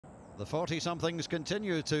The 40-somethings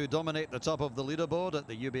continue to dominate the top of the leaderboard at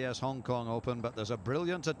the UBS Hong Kong Open, but there's a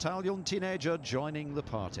brilliant Italian teenager joining the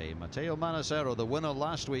party. Matteo Manassero, the winner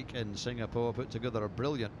last week in Singapore, put together a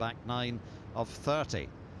brilliant back nine of 30.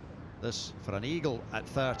 This for an eagle at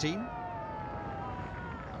 13.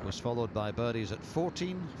 That was followed by birdies at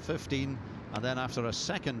 14, 15, and then after a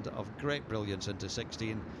second of great brilliance into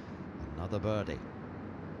 16, another birdie.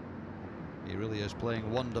 He really is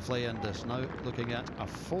playing wonderfully and is now looking at a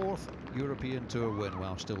fourth European Tour win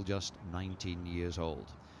while still just 19 years old.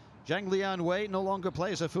 Zhang Lian Wei no longer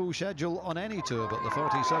plays a full schedule on any tour, but the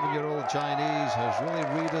 47-year-old Chinese has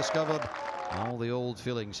really rediscovered all the old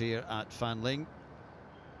feelings here at Fanling.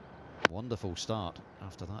 Wonderful start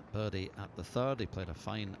after that birdie at the third. He played a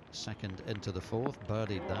fine second into the fourth,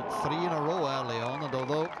 birdied that three in a row early on, and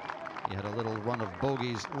although he had a little run of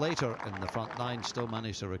bogeys later in the front nine, still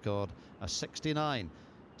managed to record a 69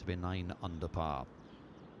 to be 9 under par.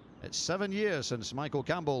 It's 7 years since Michael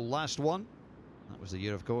Campbell last won. That was the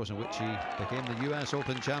year, of course, in which he became the US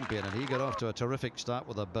Open champion, and he got off to a terrific start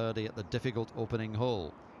with a birdie at the difficult opening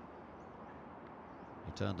hole.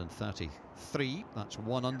 He turned in 33, that's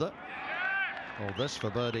 1 under. All this for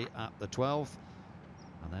birdie at the 12th,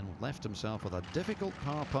 and then left himself with a difficult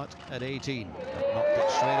par putt at 18, but knocked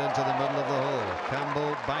it straight into the middle of the hole.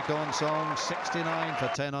 Campbell back on song, 69 for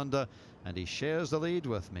 10 under, and he shares the lead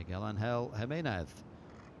with Miguel Angel Jimenez.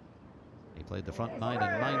 He played the front nine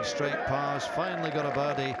in 9 straight pars, finally got a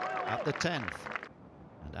birdie at the 10th,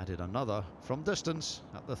 and added another from distance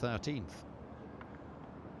at the 13th.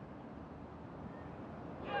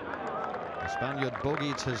 The Spaniard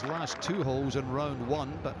bogeyed his last 2 holes in round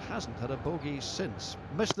 1, but hasn't had a bogey since.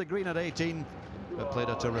 Missed the green at 18, but played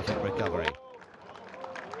a terrific recovery.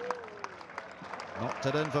 Knocked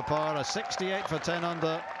it in for par, a 68 for 10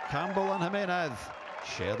 under. Campbell and Jimenez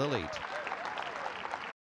share the lead.